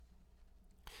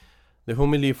The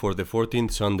homily for the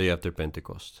 14th Sunday after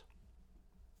Pentecost.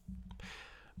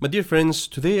 My dear friends,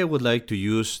 today I would like to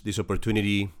use this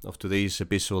opportunity of today's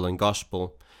epistle and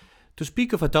gospel to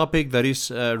speak of a topic that is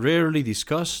rarely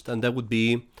discussed, and that would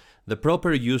be the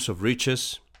proper use of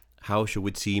riches. How should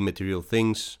we see material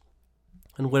things?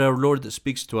 And what our Lord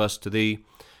speaks to us today,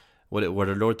 what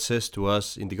our Lord says to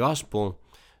us in the gospel,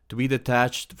 to be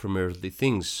detached from earthly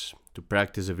things, to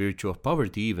practice the virtue of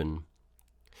poverty even.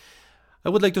 I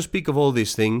would like to speak of all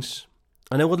these things,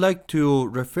 and I would like to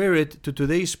refer it to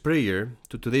today's prayer,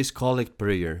 to today's collect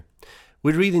prayer.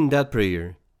 We read in that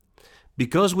prayer,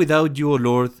 "Because without you, O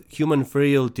Lord, human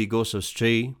frailty goes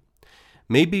astray,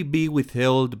 maybe be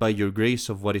withheld by your grace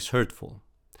of what is hurtful,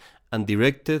 and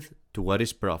directed to what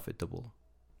is profitable."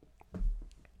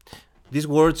 These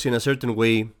words, in a certain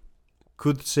way,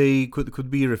 could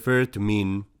be referred to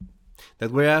mean that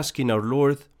we're asking our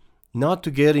Lord not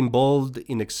to get involved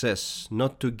in excess,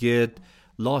 not to get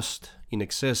lost in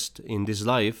excess in this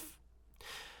life.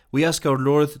 We ask our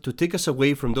Lord to take us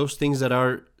away from those things that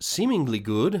are seemingly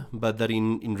good, but that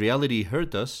in reality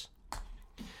hurt us,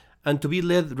 and to be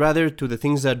led rather to the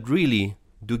things that really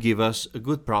do give us a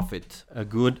good profit, a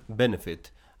good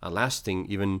benefit, a lasting,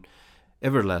 even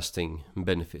everlasting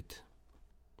benefit.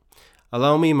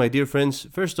 Allow me, my dear friends,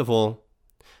 first of all,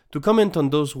 to comment on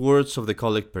those words of the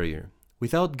collect prayer.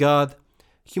 Without God,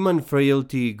 human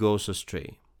frailty goes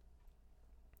astray.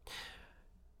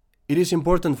 It is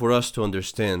important for us to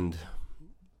understand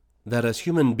that as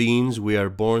human beings we are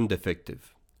born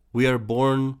defective. We are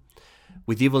born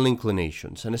with evil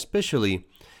inclinations, and especially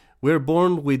we are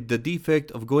born with the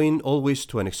defect of going always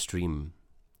to an extreme.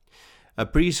 A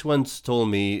priest once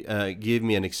told me, gave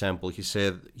me an example. He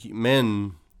said,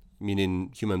 men,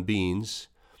 meaning human beings,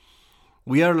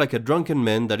 we are like a drunken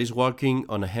man that is walking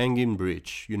on a hanging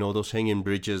bridge. You know, those hanging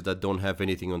bridges that don't have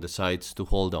anything on the sides to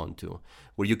hold on to,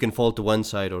 where you can fall to one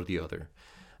side or the other.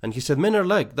 And he said, men are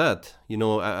like that. You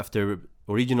know, after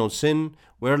original sin,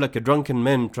 we're like a drunken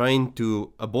man trying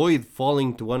to avoid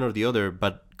falling to one or the other,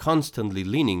 but constantly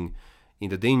leaning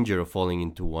in the danger of falling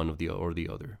into one of the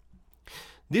other.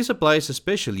 This applies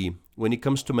especially when it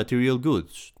comes to material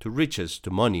goods, to riches, to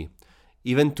money,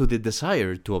 even to the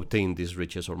desire to obtain these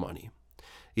riches or money.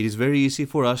 It is very easy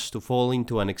for us to fall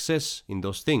into an excess in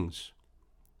those things.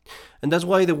 And that's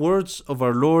why the words of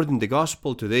our Lord in the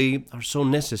gospel today are so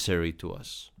necessary to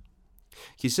us.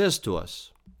 He says to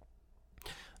us,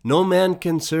 "No man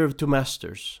can serve two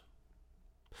masters,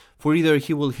 for either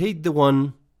he will hate the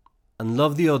one and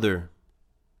love the other,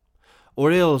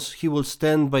 or else he will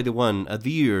stand by the one,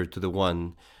 adhere to the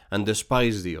one, and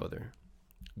despise the other.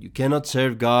 You cannot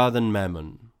serve God and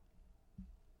mammon."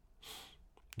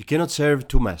 You cannot serve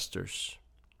two masters,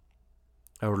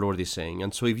 our Lord is saying.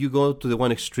 And so if you go to the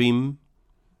one extreme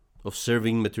of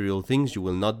serving material things, you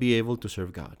will not be able to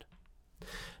serve God.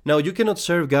 Now, you cannot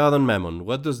serve God and mammon.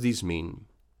 What does this mean?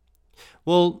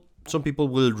 Well, some people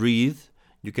will read,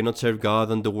 you cannot serve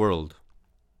God and the world.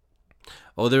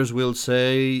 Others will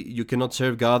say, you cannot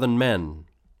serve God and man.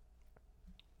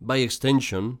 By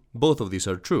extension, both of these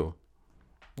are true.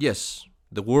 Yes,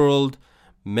 the world,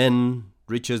 men,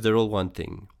 riches, they're all one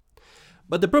thing.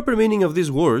 But the proper meaning of these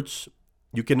words,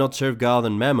 you cannot serve God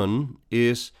and mammon,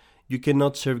 is you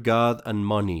cannot serve God and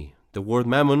money. The word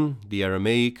mammon, the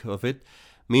Aramaic of it,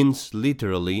 means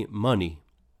literally money.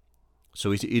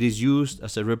 So it is used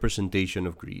as a representation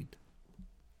of greed.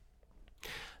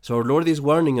 So our Lord is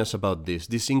warning us about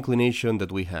this inclination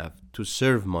that we have to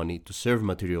serve money, to serve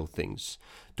material things,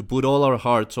 to put all our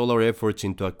hearts, all our efforts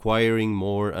into acquiring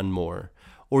more and more,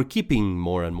 or keeping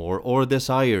more and more, or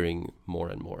desiring more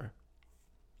and more.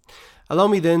 Allow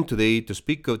me then today to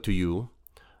speak to you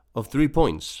of 3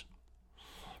 points.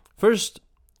 First,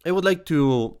 I would like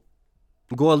to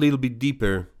go a little bit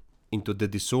deeper into the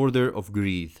disorder of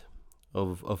greed,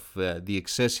 of the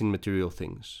excess in material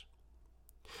things.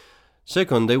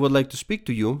 Second, I would like to speak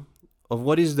to you of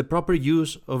what is the proper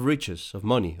use of riches, of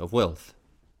money, of wealth.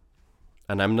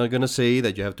 And I'm not going to say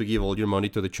that you have to give all your money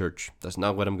to the church. That's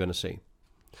not what I'm going to say.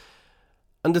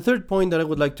 And the third point that I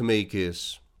would like to make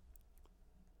is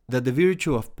that the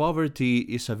virtue of poverty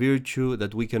is a virtue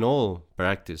that we can all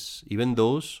practice, even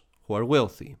those who are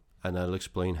wealthy, and I'll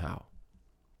explain how.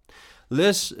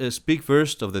 Let's speak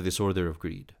first of the disorder of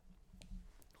greed.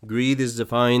 Greed is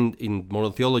defined in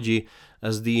moral theology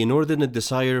as the inordinate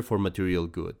desire for material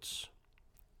goods.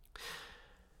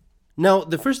 Now,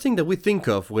 the first thing that we think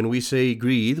of when we say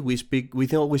greed, we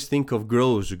always think of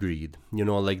gross greed,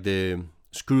 like the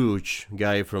Scrooge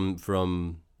guy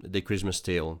from the Christmas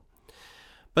Tale.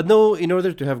 But no, in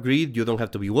order to have greed, you don't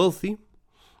have to be wealthy.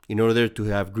 In order to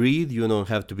have greed, you don't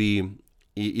have to be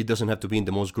It doesn't have to be in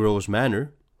the most gross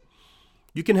manner.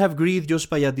 You can have greed just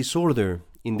by a disorder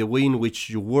in the way in which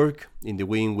you work, in the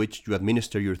way in which you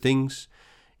administer your things,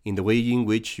 in the way in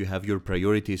which you have your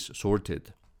priorities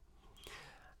sorted.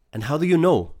 And how do you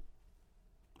know?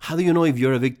 How do you know if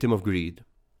you're a victim of greed?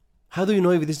 How do you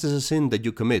know if this is a sin that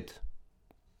you commit?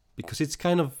 Because it's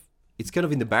kind of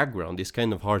in the background. It's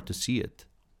kind of hard to see it.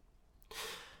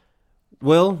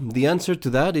 Well, the answer to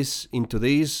that is in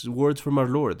today's words from our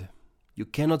Lord. You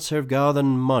cannot serve God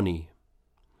and money.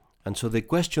 And so the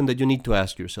question that you need to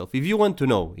ask yourself, if you want to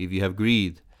know if you have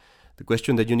greed, the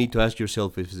question that you need to ask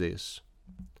yourself is this: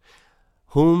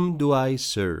 whom do I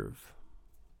serve?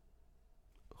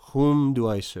 Whom do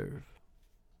I serve?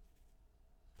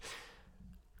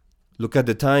 Look at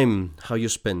the time, how you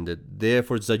spend it, the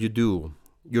efforts that you do,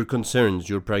 your concerns,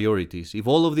 your priorities. If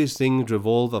all of these things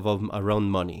revolve around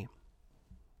money,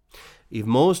 if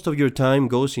most of your time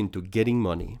goes into getting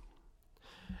money,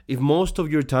 if most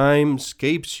of your time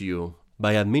escapes you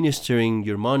by administering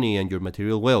your money and your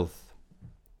material wealth,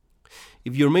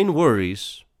 if your main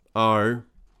worries are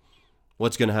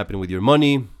what's going to happen with your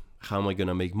money, how am I going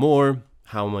to make more,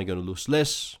 how am I going to lose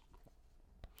less,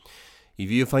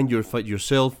 if you find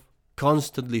yourself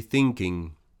constantly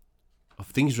thinking of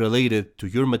things related to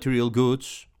your material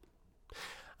goods,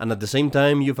 and at the same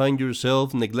time you find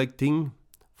yourself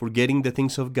forgetting the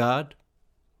things of God,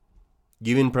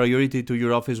 giving priority to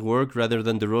your office work rather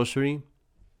than the rosary,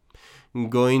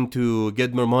 going to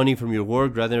get more money from your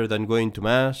work rather than going to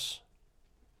Mass,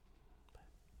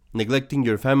 neglecting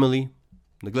your family,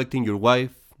 neglecting your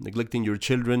wife, neglecting your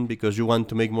children because you want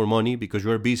to make more money, because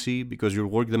you are busy, because your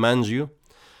work demands you,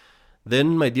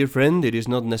 then, my dear friend, it is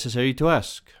not necessary to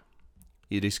ask.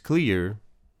 It is clear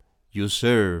you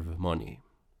serve money.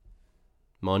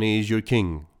 Money is your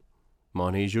king.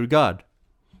 Money is your God,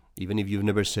 even if you've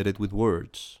never said it with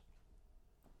words.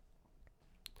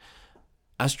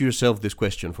 Ask yourself this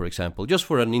question, for example, just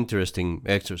for an interesting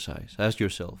exercise. Ask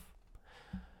yourself,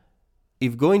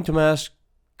 if going to Mass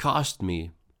cost me,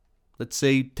 let's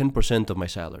say, 10% of my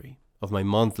salary, of my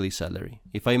monthly salary,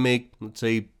 if I make, let's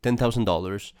say,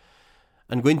 $10,000,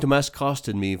 and going to Mass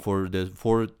costed me for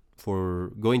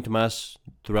going to Mass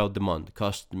throughout the month,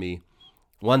 cost me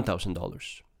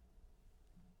 $1,000.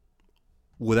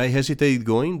 Would I hesitate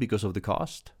going because of the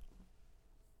cost?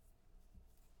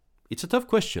 It's a tough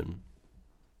question.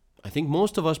 I think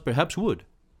most of us perhaps would.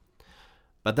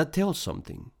 But that tells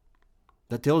something.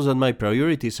 That tells that my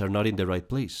priorities are not in the right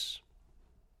place.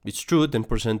 It's true,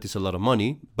 10% is a lot of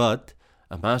money, but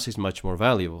a Mass is much more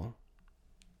valuable.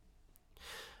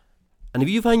 And if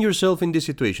you find yourself in this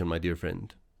situation, my dear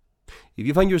friend, if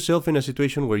you find yourself in a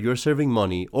situation where you're serving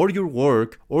money, or your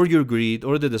work, or your greed,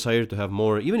 or the desire to have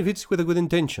more, even if it's with a good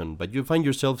intention, but you find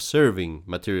yourself serving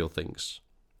material things,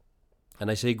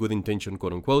 and I say good intention,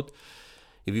 quote unquote,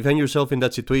 if you find yourself in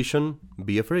that situation,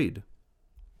 be afraid.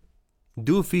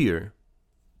 Do fear,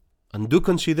 and do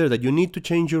consider that you need to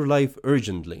change your life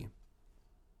urgently.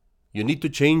 You need to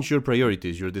change your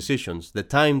priorities, your decisions, the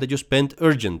time that you spend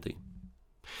urgently.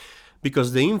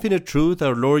 Because the infinite truth,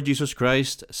 our Lord Jesus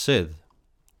Christ said,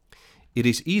 it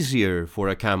is easier for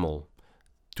a camel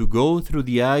to go through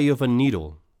the eye of a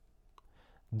needle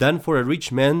than for a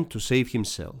rich man to save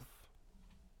himself.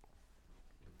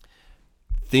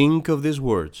 Think of these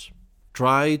words.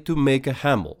 Try to make a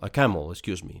camel,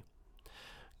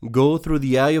 go through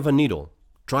the eye of a needle.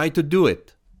 Try to do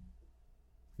it.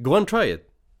 Go and try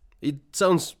it. It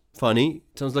sounds funny.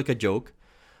 It sounds like a joke.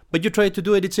 But you try to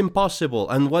do it, it's impossible.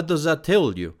 And what does that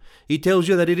tell you? It tells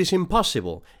you that it is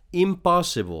impossible.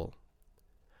 Impossible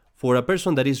for a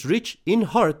person that is rich in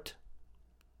heart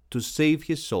to save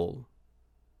his soul.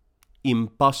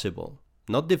 Impossible.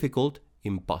 Not difficult,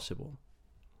 impossible.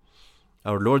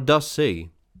 Our Lord does say,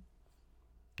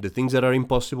 the things that are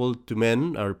impossible to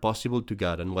men are possible to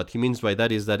God. And what he means by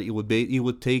that is that it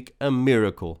would take a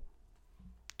miracle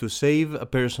to save a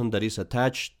person that is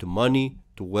attached to money,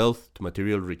 to wealth, to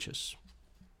material riches.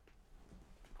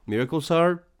 Miracles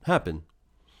happen,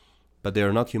 but they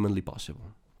are not humanly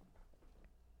possible.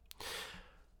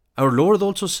 Our Lord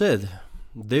also said,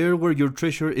 there where your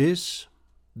treasure is,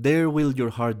 there will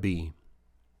your heart be.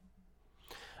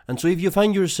 And so if you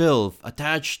find yourself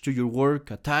attached to your work,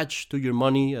 attached to your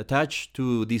money, attached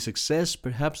to the success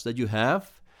perhaps that you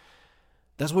have,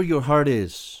 that's where your heart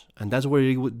is, and that's where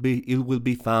it will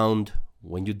be found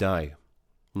when you die.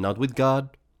 Not with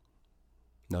God,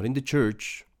 not in the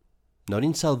church, not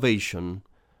in salvation,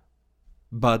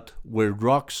 but where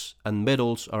rocks and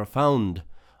metals are found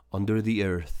under the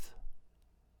earth.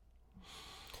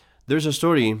 There's a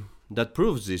story that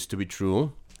proves this to be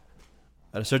true.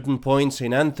 At a certain point,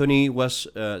 Saint Anthony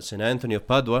of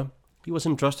Padua. He was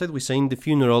entrusted with saying the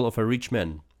funeral of a rich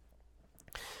man.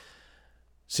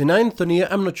 Saint Anthony,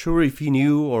 I'm not sure if he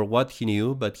knew or what he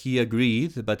knew, but he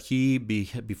agreed. But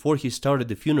before he started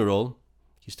the funeral,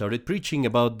 he started preaching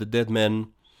about the dead man,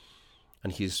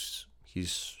 and his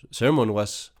sermon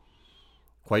was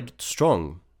quite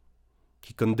strong.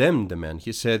 He condemned the man.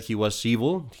 He said he was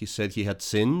evil. He said he had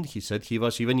sinned. He said he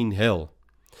was even in hell.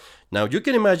 Now, you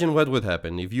can imagine what would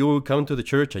happen if you come to the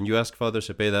church and you ask Father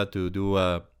Cepeda to do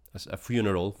a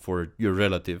funeral for your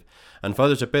relative, and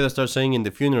Father Cepeda starts saying in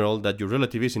the funeral that your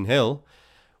relative is in hell.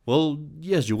 Well,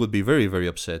 yes, you would be very, very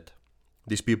upset.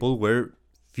 These people were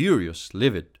furious,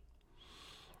 livid.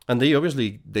 And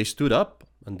they stood up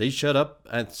and they shut up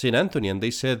at St. Anthony and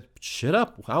they said, "Shut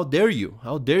up, how dare you?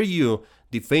 How dare you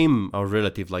defame our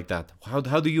relative like that? How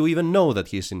do you even know that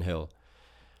he is in hell?"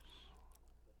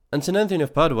 And St. Anthony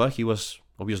of Padua, he was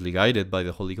obviously guided by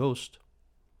the Holy Ghost.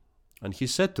 And he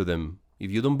said to them,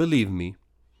 "If you don't believe me,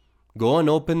 go and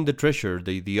open the treasure,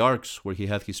 the arks where he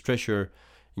had his treasure,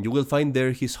 and you will find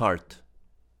there his heart."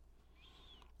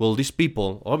 Well, these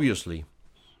people, obviously,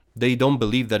 they don't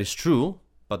believe that is true,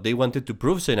 but they wanted to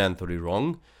prove St. Anthony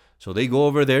wrong. So they go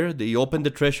over there, they open the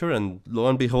treasure, and lo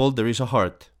and behold, there is a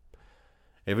heart.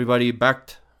 Everybody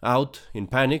backed out in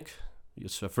panic,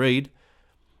 just afraid.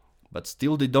 But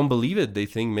still they don't believe it. They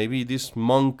think maybe this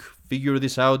monk figured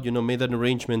this out, made an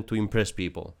arrangement to impress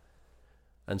people.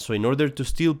 And so in order to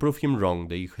still prove him wrong,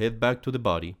 they head back to the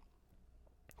body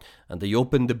and they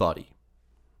open the body.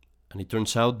 And it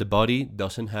turns out the body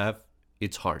doesn't have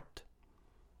its heart.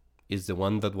 It's the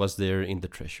one that was there in the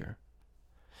treasure.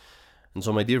 And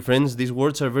so, my dear friends, these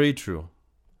words are very true.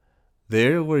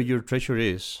 There where your treasure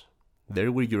is,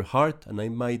 there where your heart, and I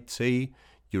might say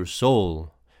your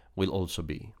soul, will also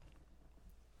be.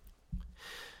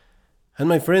 And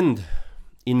my friend,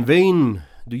 in vain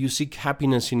do you seek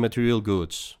happiness in material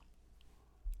goods.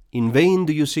 In vain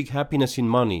do you seek happiness in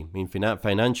money, in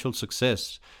financial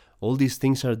success. All these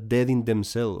things are dead in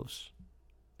themselves.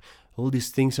 All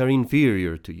these things are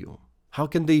inferior to you. How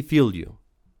can they fill you?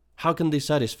 How can they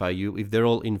satisfy you if they're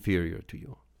all inferior to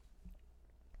you?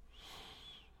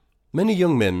 Many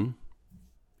young men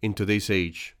in today's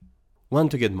age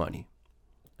want to get money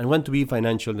and want to be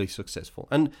financially successful.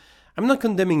 And I'm not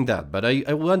condemning that, but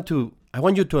I want you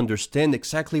to understand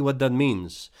exactly what that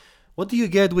means. What do you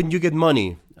get when you get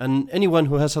money? And anyone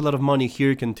who has a lot of money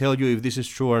here can tell you if this is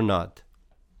true or not.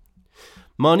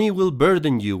 Money will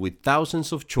burden you with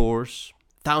thousands of chores,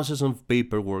 thousands of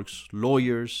paperwork,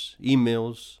 lawyers,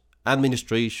 emails,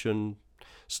 administration,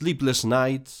 sleepless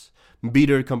nights,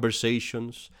 bitter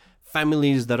conversations,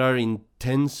 families that are in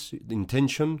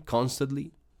tension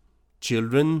constantly,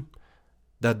 children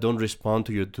that don't respond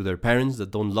to their parents,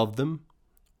 that don't love them,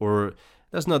 or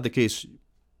that's not the case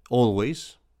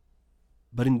always,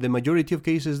 but in the majority of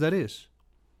cases that is.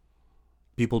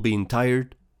 People being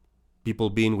tired,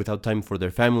 people being without time for their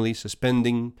families,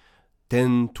 spending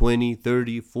 10, 20,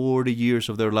 30, 40 years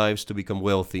of their lives to become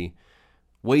wealthy,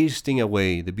 wasting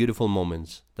away the beautiful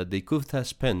moments that they could have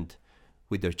spent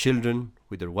with their children,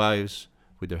 with their wives,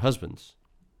 with their husbands.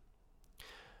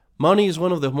 Money is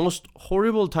one of the most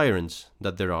horrible tyrants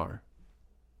that there are.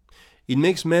 It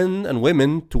makes men and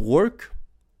women to work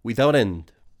without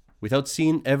end, without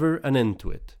seeing ever an end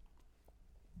to it.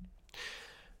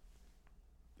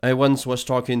 I once was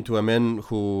talking to a man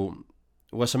who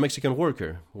was a Mexican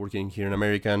worker working here in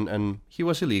America, and he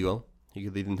was illegal. He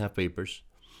didn't have papers.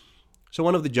 So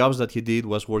one of the jobs that he did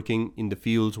was working in the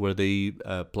fields where they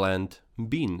plant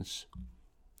beans.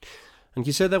 And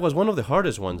he said that was one of the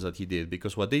hardest ones that he did,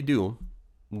 because what they do,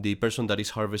 the person that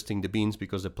is harvesting the beans,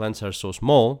 because the plants are so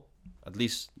small, at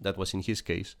least that was in his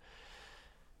case,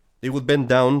 they would bend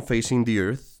down facing the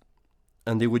earth,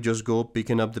 and they would just go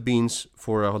picking up the beans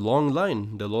for a long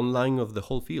line, the long line of the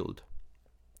whole field.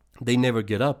 They never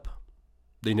get up.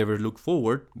 They never look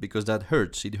forward, because that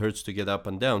hurts. It hurts to get up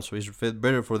and down. So it's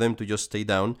better for them to just stay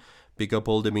down, pick up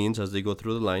all the beans as they go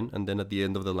through the line, and then at the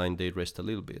end of the line they rest a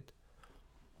little bit.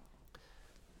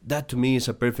 That to me is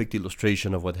a perfect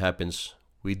illustration of what happens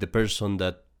with the person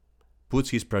that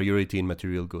puts his priority in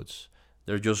material goods.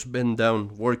 They're just bent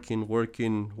down, working.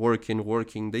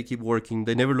 They keep working.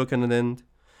 They never look at an end.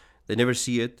 They never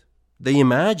see it. They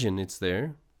imagine it's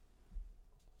there.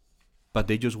 But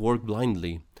they just work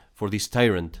blindly for this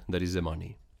tyrant that is the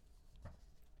money.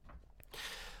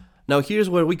 Now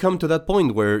here's where we come to that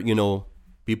point where,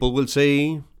 people will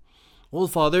say, "Well,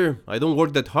 Father, I don't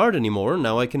work that hard anymore.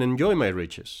 Now I can enjoy my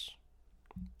riches."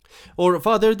 Or,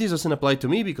 Father, this doesn't apply to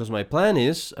me because my plan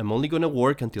is I'm only going to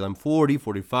work until I'm 40,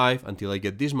 45, until I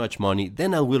get this much money,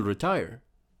 then I will retire.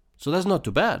 So that's not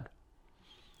too bad.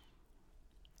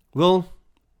 Well,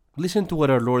 listen to what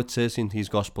our Lord says in His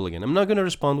Gospel again. I'm not going to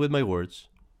respond with my words.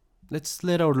 Let's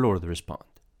let our Lord respond.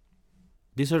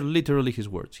 These are literally His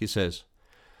words. He says,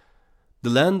 "The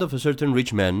land of a certain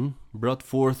rich man brought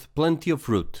forth plenty of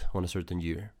fruit on a certain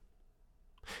year.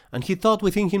 And he thought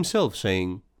within himself,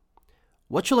 saying,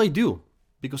 What shall I do?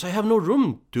 Because I have no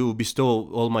room to bestow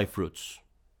all my fruits.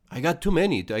 I got too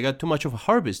many. I got too much of a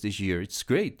harvest this year. It's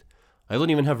great. I don't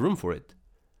even have room for it."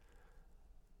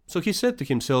 So he said to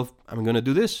himself, "I'm going to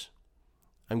do this.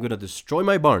 I'm going to destroy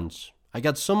my barns. I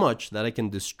got so much that I can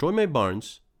destroy my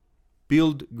barns,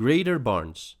 build greater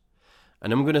barns,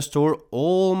 and I'm going to store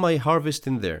all my harvest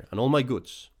in there and all my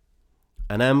goods.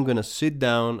 And I'm going to sit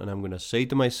down and I'm going to say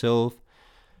to myself,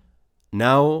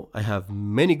 now I have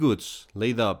many goods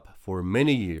laid up for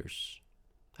many years.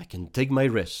 I can take my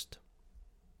rest.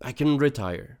 I can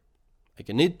retire. I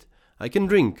can eat. I can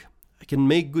drink. I can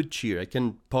make good cheer. I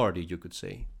can party, you could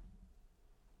say."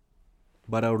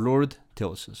 But our Lord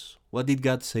tells us, what did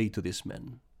God say to this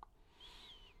man?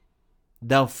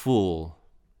 Thou fool,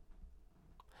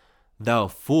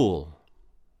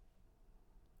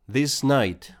 this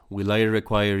night will I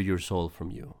require your soul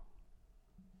from you.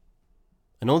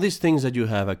 And all these things that you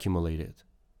have accumulated,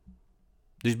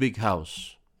 this big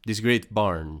house, this great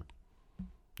barn,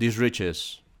 these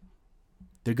riches,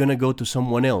 they're going to go to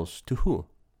someone else. To who?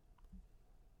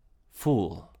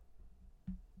 Fool.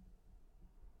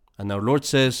 And our Lord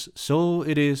says, so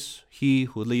it is he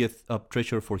who layeth up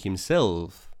treasure for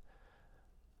himself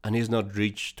and is not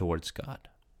rich towards God.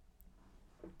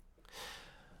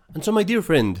 And so, my dear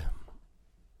friend,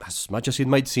 as much as it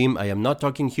might seem, I am not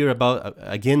talking here about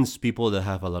against people that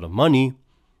have a lot of money.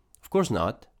 Of course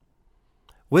not.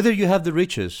 Whether you have the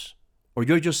riches, or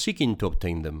you're just seeking to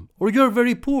obtain them, or you're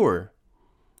very poor.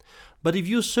 But if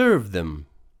you serve them,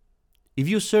 if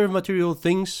you serve material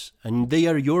things, and they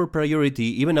are your priority,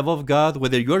 even above God,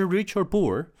 whether you're rich or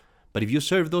poor, but if you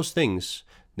serve those things,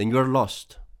 then you're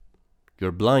lost.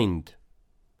 You're blind.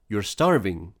 You're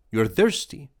starving. You're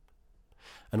thirsty.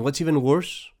 And what's even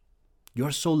worse,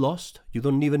 you're so lost, you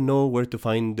don't even know where to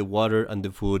find the water and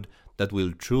the food that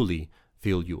will truly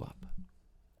fill you up.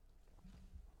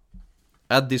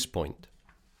 At this point,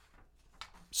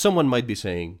 someone might be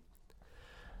saying,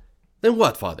 then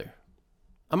what, Father?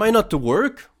 Am I not to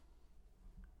work?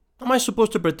 Am I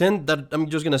supposed to pretend that I'm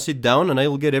just going to sit down and I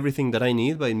will get everything that I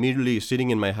need by merely sitting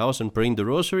in my house and praying the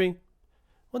rosary?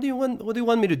 What do you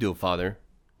want me to do, Father?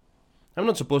 I'm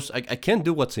not supposed I can't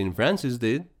do what St. Francis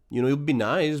did. You know, it would be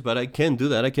nice, but I can't do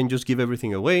that. I can just give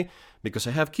everything away because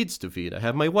I have kids to feed. I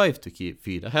have my wife to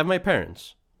feed. I have my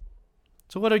parents.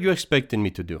 So what are you expecting me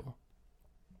to do?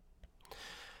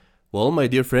 Well, my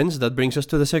dear friends, that brings us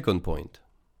to the second point.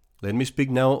 Let me speak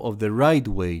now of the right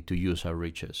way to use our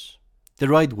riches, the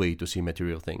right way to see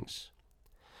material things.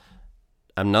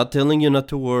 I'm not telling you not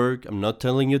to work. I'm not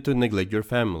telling you to neglect your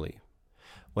family.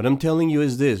 What I'm telling you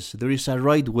is this: there is a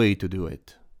right way to do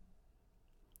it.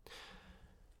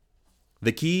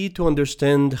 The key to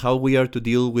understand how we are to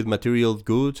deal with material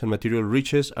goods and material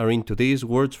riches are in today's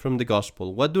words from the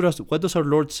Gospel. What does our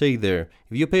Lord say there?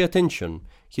 If you pay attention,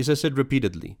 He says it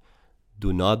repeatedly.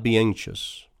 Do not be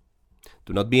anxious.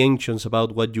 Do not be anxious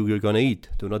about what you're going to eat.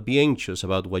 Do not be anxious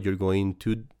about what you're going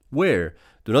to wear.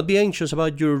 Do not be anxious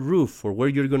about your roof or where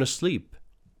you're going to sleep.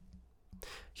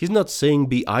 He's not saying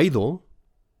be idle.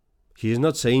 He is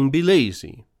not saying be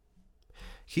lazy.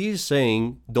 He is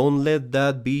saying don't let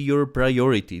that be your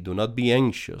priority. Do not be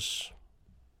anxious.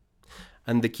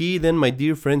 And the key then, my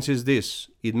dear friends, is this.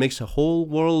 It makes a whole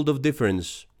world of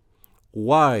difference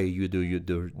why you do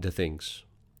the things.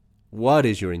 What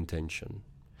is your intention?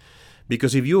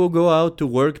 Because if you go out to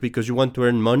work because you want to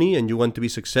earn money and you want to be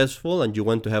successful and you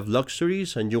want to have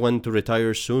luxuries and you want to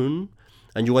retire soon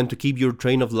and you want to keep your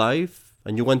train of life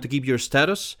and you want to keep your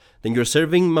status, then you're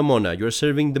serving Mamona, you're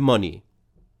serving the money.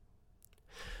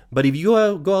 But if you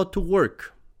go out to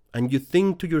work and you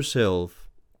think to yourself,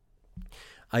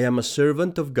 I am a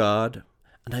servant of God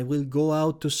and I will go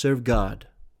out to serve God.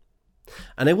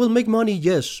 And I will make money,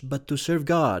 yes, but to serve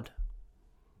God.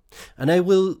 And I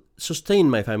will sustain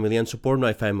my family and support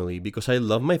my family because I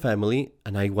love my family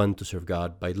and I want to serve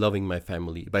God by loving my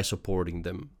family, by supporting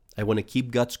them. I want to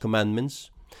keep God's commandments.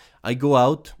 I go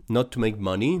out not to make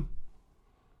money.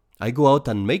 I go out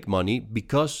and make money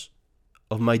because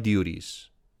of my duties,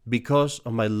 because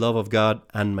of my love of God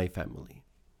and my family.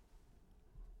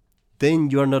 Then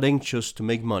you are not anxious to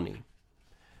make money.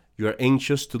 You are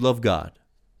anxious to love God.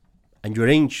 And you're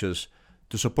anxious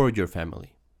to support your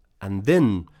family. And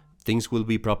then things will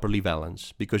be properly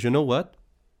balanced. Because you know what?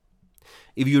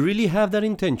 If you really have that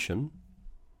intention,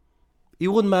 it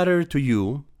won't matter to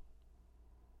you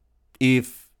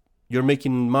if you're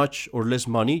making much or less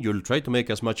money. You'll try to make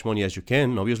as much money as you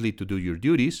can, obviously, to do your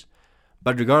duties.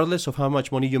 But regardless of how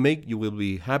much money you make, you will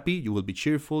be happy, you will be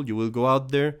cheerful, you will go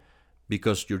out there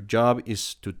because your job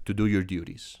is to do your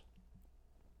duties.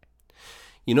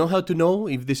 You know how to know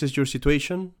if this is your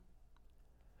situation?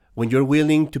 When you're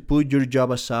willing to put your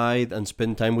job aside and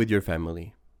spend time with your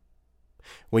family.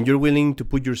 When you're willing to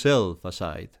put yourself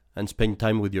aside and spend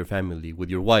time with your family, with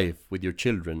your wife, with your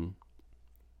children,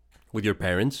 with your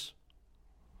parents.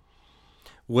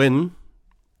 When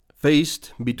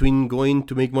faced between going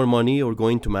to make more money or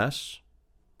going to Mass,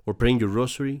 or praying your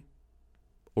rosary,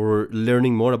 or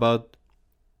learning more about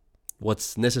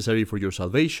what's necessary for your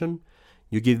salvation,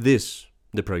 you give this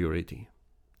the priority,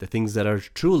 the things that are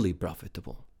truly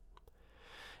profitable.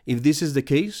 If this is the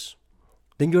case,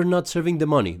 then you're not serving the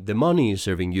money. The money is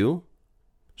serving you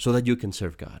so that you can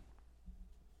serve God.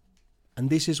 And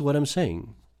this is what I'm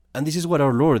saying. And this is what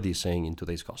our Lord is saying in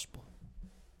today's gospel.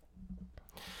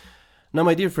 Now,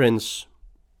 my dear friends,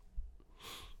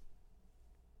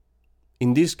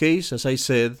 in this case, as I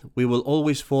said, we will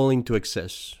always fall into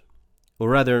excess. Or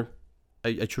rather,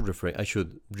 I should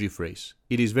rephrase.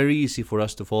 It is very easy for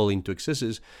us to fall into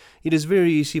excesses. It is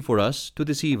very easy for us to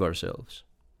deceive ourselves.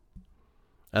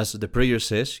 As the prayer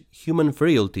says, human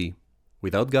frailty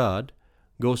without God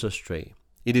goes astray.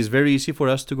 It is very easy for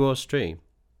us to go astray.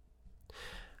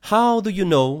 How do you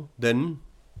know, then,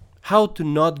 how to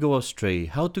not go astray,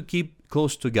 how to keep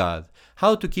close to God,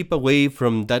 how to keep away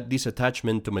from this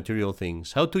attachment to material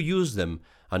things, how to use them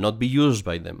and not be used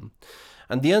by them?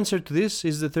 And the answer to this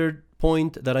is the third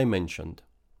point that I mentioned,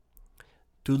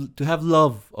 to have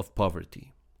love of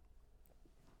poverty.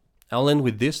 I'll end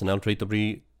with this and I'll try to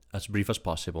be as brief as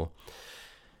possible.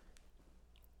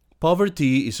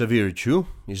 Poverty is a virtue,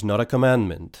 is not a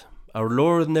commandment. Our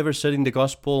Lord never said in the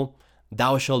gospel,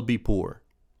 "Thou shalt be poor."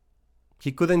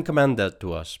 He couldn't command that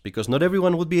to us because not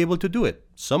everyone would be able to do it.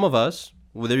 Some of us,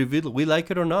 whether we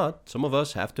like it or not, some of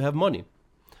us have to have money.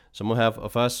 Some of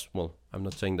us, well, I'm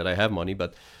not saying that I have money,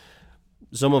 but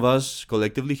some of us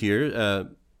collectively here,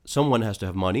 someone has to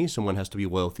have money, someone has to be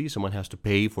wealthy, someone has to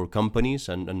pay for companies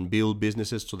and build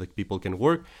businesses so that people can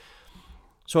work.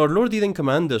 So our Lord didn't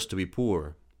command us to be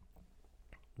poor,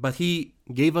 but He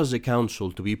gave us the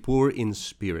counsel to be poor in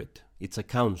spirit. It's a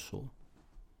counsel.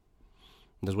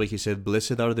 That's why He said,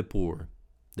 "Blessed are the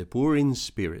poor in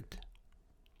spirit."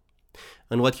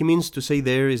 And what He means to say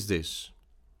there is this: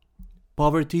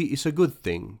 poverty is a good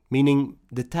thing, meaning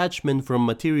detachment from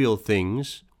material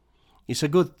things is a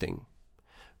good thing.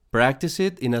 Practice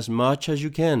it in as much as you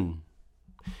can.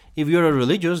 If you're a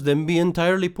religious, then be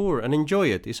entirely poor and enjoy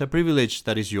it. It's a privilege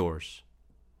that is yours.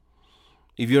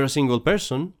 If you're a single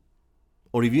person,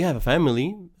 or if you have a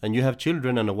family and you have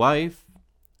children and a wife,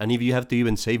 and if you have to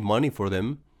even save money for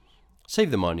them,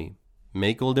 save the money.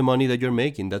 Make all the money that you're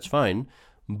making, that's fine,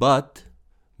 but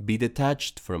be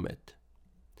detached from it.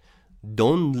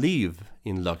 Don't live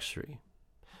in luxury.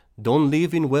 Don't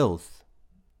live in wealth.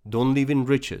 Don't live in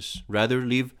riches. Rather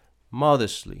live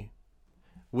modestly,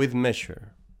 with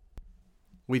measure,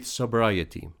 with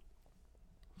sobriety.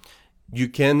 You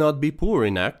cannot be poor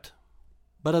in act,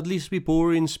 but at least be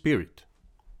poor in spirit.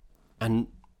 And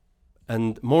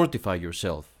mortify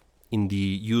yourself in the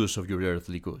use of your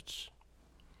earthly goods.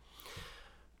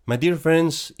 My dear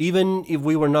friends, even if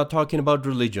we were not talking about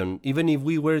religion, even if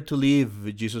we were to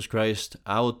leave Jesus Christ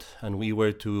out and we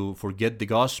were to forget the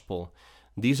gospel,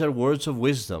 these are words of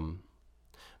wisdom.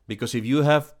 Because if you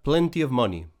have plenty of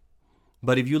money,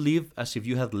 but if you live as if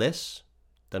you had less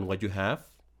than what you have,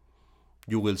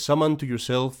 you will summon to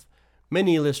yourself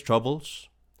many less troubles.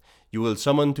 You will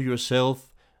summon to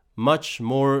yourself much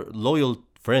more loyal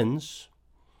friends,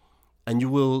 and you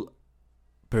will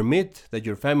permit that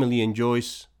your family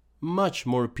enjoys much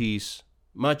more peace,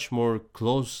 much more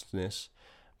closeness,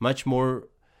 much more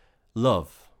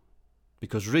love,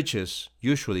 because riches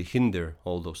usually hinder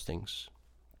all those things.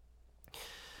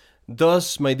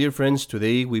 Thus, my dear friends,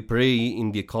 today we pray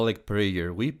in the collect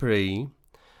prayer. We pray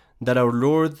that our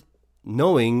Lord,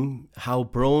 knowing how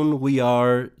prone we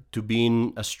are to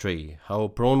being astray, how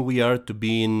prone we are to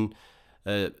being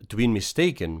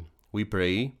mistaken, we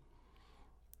pray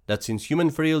that since human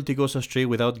frailty goes astray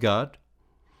without God,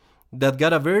 that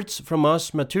God averts from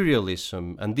us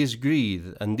materialism and this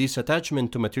greed and this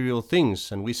attachment to material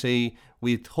things, and we say,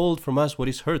 withhold from us what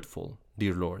is hurtful,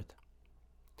 dear Lord.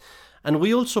 And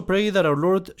we also pray that our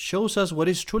Lord shows us what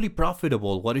is truly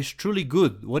profitable, what is truly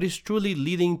good, what is truly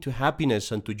leading to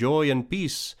happiness and to joy and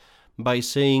peace, by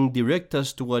saying, direct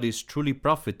us to what is truly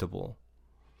profitable.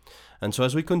 And so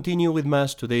as we continue with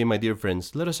Mass today, my dear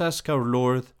friends, let us ask our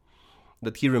Lord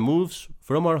that He removes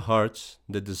from our hearts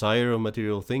the desire of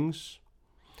material things,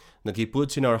 that He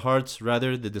puts in our hearts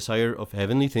rather the desire of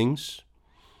heavenly things,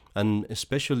 and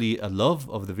especially a love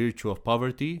of the virtue of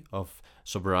poverty, of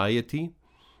sobriety,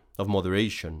 of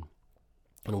moderation.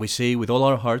 And we say with all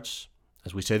our hearts,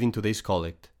 as we said in today's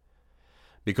collect,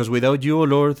 because without you, O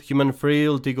Lord, human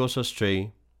frailty goes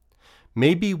astray.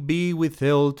 Maybe be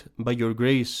withheld by your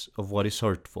grace of what is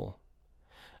hurtful,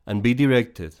 and be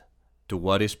directed to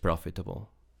what is profitable.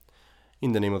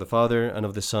 In the name of the Father, and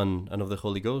of the Son, and of the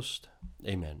Holy Ghost.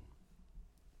 Amen.